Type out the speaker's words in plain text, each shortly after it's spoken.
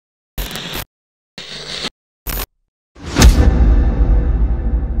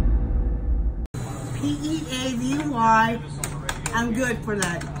P-E-A-V-Y. I'm good for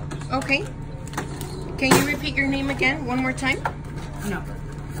that. Okay. Can you repeat your name again one more time? No.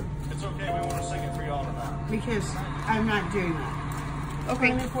 It's okay, we want to sing it for y'all tonight. Because I'm not doing that. Okay.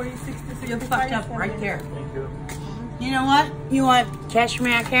 You're fucked up right there. You know what? You want Cashier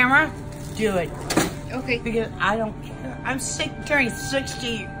on camera? Do it. Okay. Because I don't care. I'm sick turning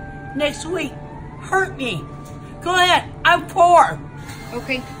 60 next week. Hurt me. Go ahead. I'm poor.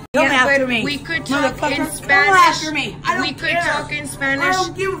 Okay. Come yeah, after but me. We could talk in Spanish. Come after me. I don't we could care. talk in Spanish. I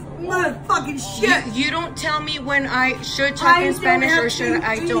don't give a motherfucking shit. You don't tell me when I should talk in Spanish or should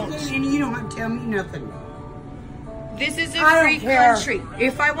I don't. And you don't have to tell me nothing. This is a free country.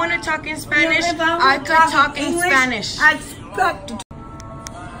 If I want to talk in Spanish, I could talk in Spanish. I expect to.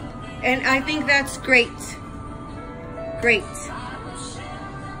 And I think that's great. Great.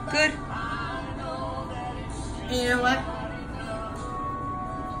 Good. You know what?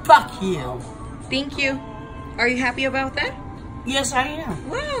 Fuck you. Thank you. Are you happy about that? Yes, I am.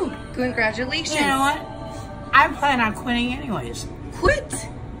 Wow. Congratulations. You know what? I plan on quitting anyways. Quit.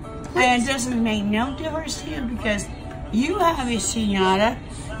 And it doesn't make no difference to you because you have your senora,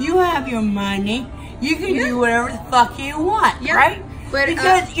 you have your money, you can do whatever the fuck you want, right? But,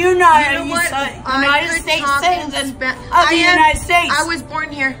 because you're not you know United States citizen of the United States. I was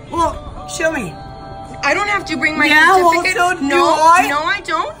born here. Well, show me. I don't have to bring my Well, certificate. so no, I. No, I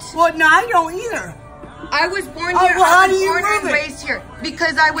don't. Well, no, I don't either. I was born here. Well, how I do was you born prove and it? raised here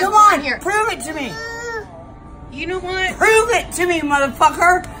because I was Come born on, here. Prove it to me. You know what? Prove it to me,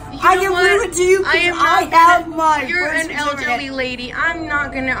 motherfucker. I can prove it to you because I have my You're birth an elderly certificate. lady. I'm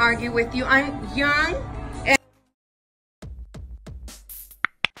not going to argue with you. I'm young.